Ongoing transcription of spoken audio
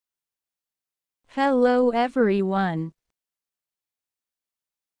Hello everyone.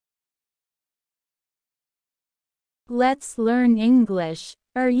 Let's learn English.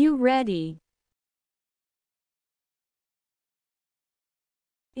 Are you ready?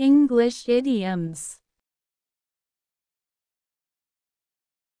 English idioms.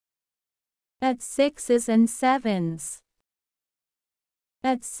 At sixes and sevens.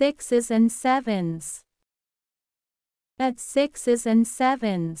 At sixes and sevens. At sixes and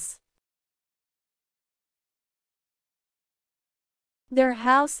sevens. Their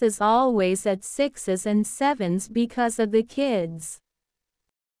house is always at sixes and sevens because of the kids.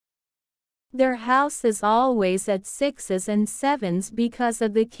 Their house is always at sixes and sevens because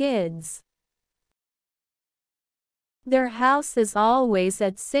of the kids. Their house is always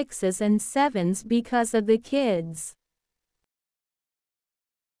at sixes and sevens because of the kids.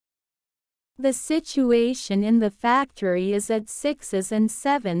 The situation in the factory is at sixes and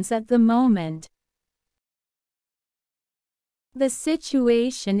sevens at the moment. The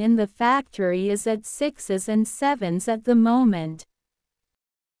situation in the factory is at sixes and sevens at the moment.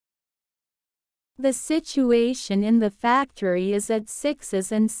 The situation in the factory is at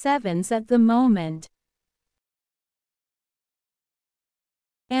sixes and sevens at the moment.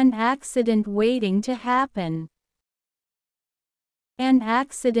 An accident waiting to happen. An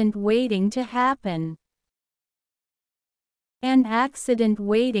accident waiting to happen. An accident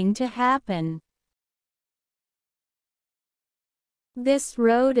waiting to happen. This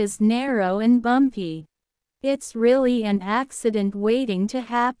road is narrow and bumpy. It's really an accident waiting to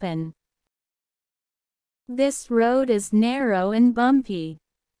happen. This road is narrow and bumpy.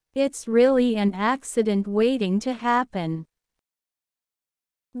 It's really an accident waiting to happen.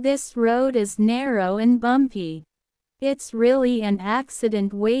 This road is narrow and bumpy. It's really an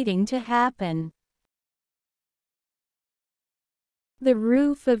accident waiting to happen. The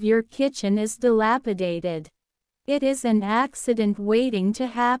roof of your kitchen is dilapidated. It is an accident waiting to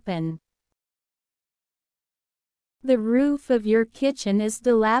happen. The roof of your kitchen is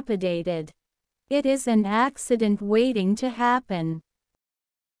dilapidated. It is an accident waiting to happen.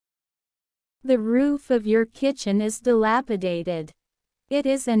 The roof of your kitchen is dilapidated. It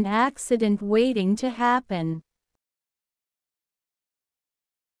is an accident waiting to happen.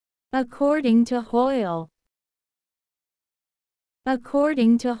 According to Hoyle.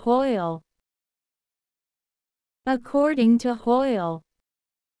 According to Hoyle. According to Hoyle.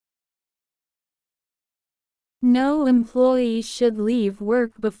 No employee should leave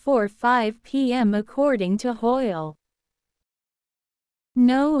work before 5 p.m. according to Hoyle.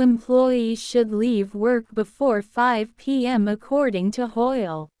 No employee should leave work before 5 p.m. according to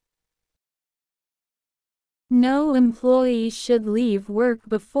Hoyle. No employee should leave work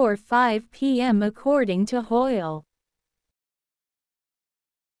before 5 p.m. according to Hoyle.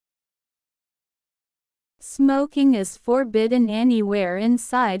 Smoking is forbidden anywhere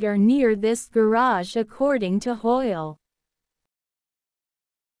inside or near this garage according to Hoyle.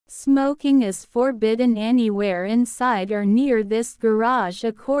 Smoking is forbidden anywhere inside or near this garage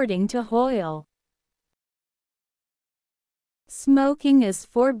according to Hoyle. Smoking is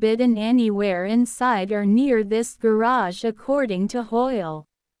forbidden anywhere inside or near this garage according to Hoyle.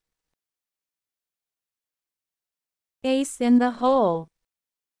 Ace in the hole.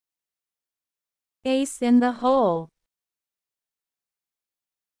 Ace in the hole.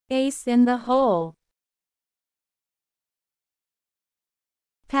 Ace in the hole.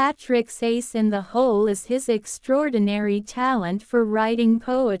 Patrick's ace in the hole is his extraordinary talent for writing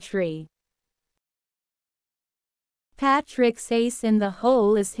poetry. Patrick's ace in the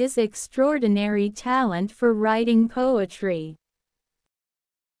hole is his extraordinary talent for writing poetry.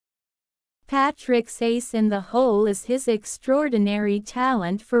 Patrick's ace in the hole is his extraordinary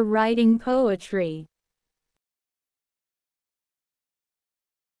talent for writing poetry.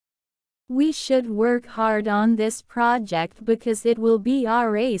 We should work hard on this project because it will be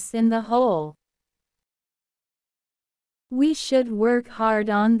our ace in the hole. We should work hard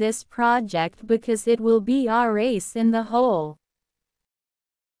on this project because it will be our ace in the hole.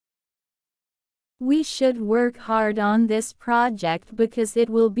 We should work hard on this project because it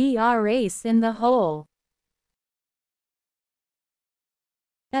will be our ace in the hole.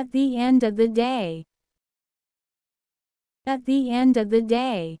 At the end of the day. At the end of the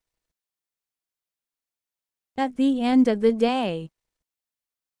day. At the end of the day.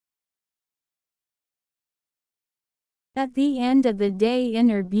 At the end of the day,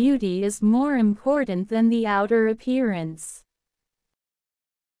 inner beauty is more important than the outer appearance.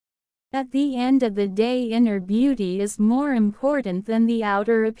 At the end of the day, inner beauty is more important than the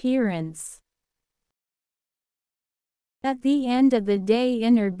outer appearance. At the end of the day,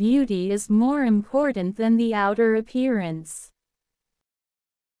 inner beauty is more important than the outer appearance.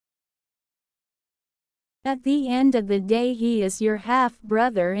 At the end of the day, he is your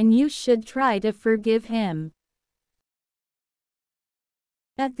half-brother and you should try to forgive him.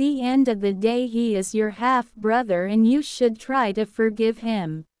 At the end of the day, he is your half-brother and you should try to forgive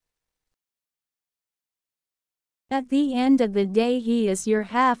him. At the end of the day, he is your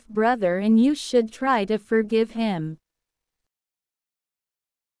half-brother and you should try to forgive him.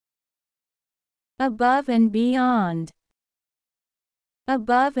 Above and beyond.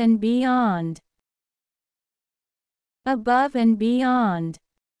 Above and beyond. Above and beyond.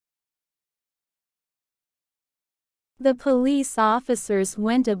 The police officers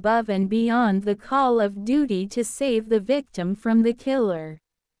went above and beyond the call of duty to save the victim from the killer.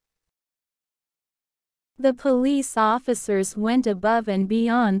 The police officers went above and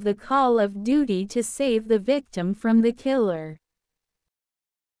beyond the call of duty to save the victim from the killer.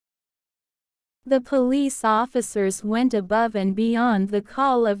 The police officers went above and beyond the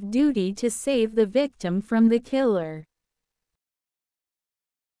call of duty to save the victim from the killer.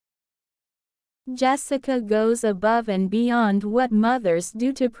 Jessica goes above and beyond what mothers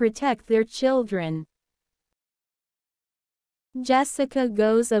do to protect their children. Jessica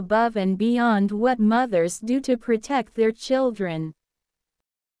goes above and beyond what mothers do to protect their children.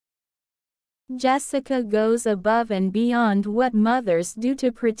 Jessica goes above and beyond what mothers do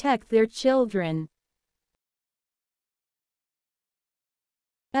to protect their children.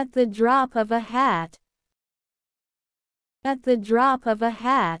 At the drop of a hat. At the drop of a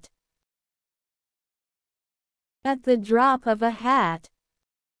hat. At the drop of a hat.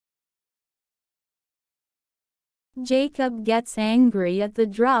 Jacob gets angry at the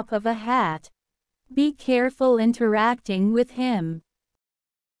drop of a hat. Be careful interacting with him.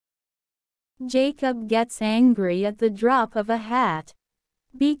 Jacob gets angry at the drop of a hat.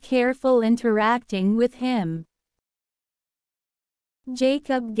 Be careful interacting with him.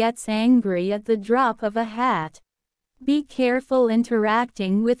 Jacob gets angry at the drop of a hat. Be careful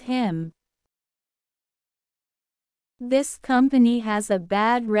interacting with him. This company has a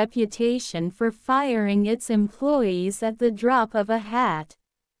bad reputation for firing its employees at the drop of a hat.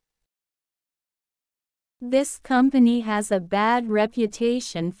 This company has a bad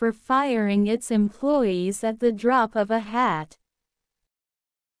reputation for firing its employees at the drop of a hat.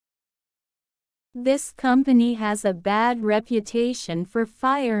 This company has a bad reputation for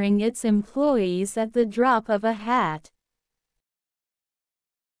firing its employees at the drop of a hat.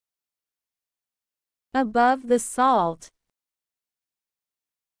 Above the salt.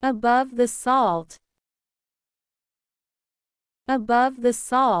 Above the salt. Above the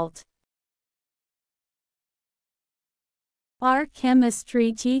salt. Our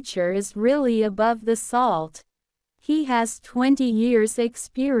chemistry teacher is really above the salt. He has 20 years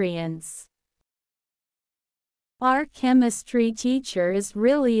experience. Our chemistry teacher is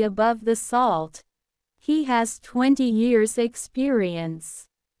really above the salt. He has 20 years experience.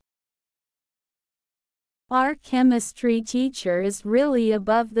 Our chemistry teacher is really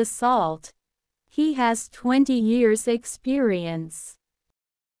above the salt. He has 20 years experience.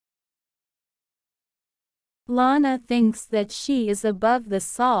 Lana thinks that she is above the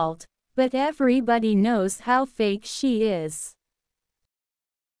salt, but everybody knows how fake she is.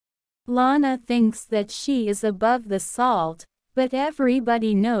 Lana thinks that she is above the salt, but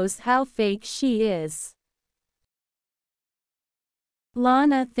everybody knows how fake she is.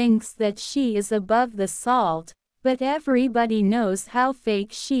 Lana thinks that she is above the salt, but everybody knows how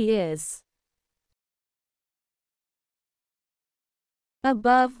fake she is.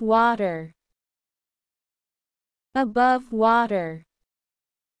 Above water. Above water.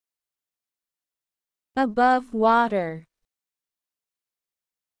 Above water.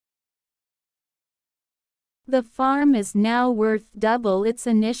 The farm is now worth double its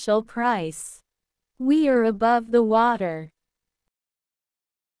initial price. We are above the water.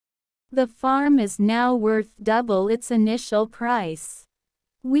 The farm is now worth double its initial price.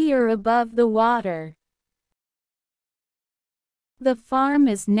 We are above the water. The farm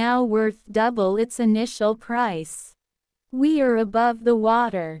is now worth double its initial price. We are above the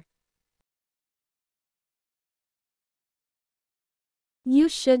water. You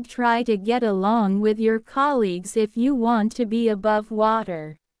should try to get along with your colleagues if you want to be above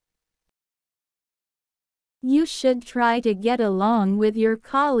water. You should try to get along with your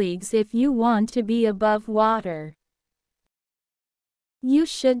colleagues if you want to be above water. You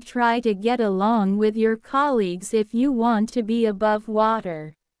should try to get along with your colleagues if you want to be above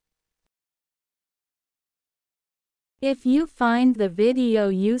water. If you find the video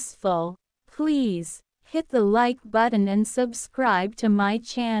useful, please Hit the like button and subscribe to my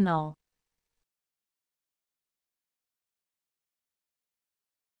channel.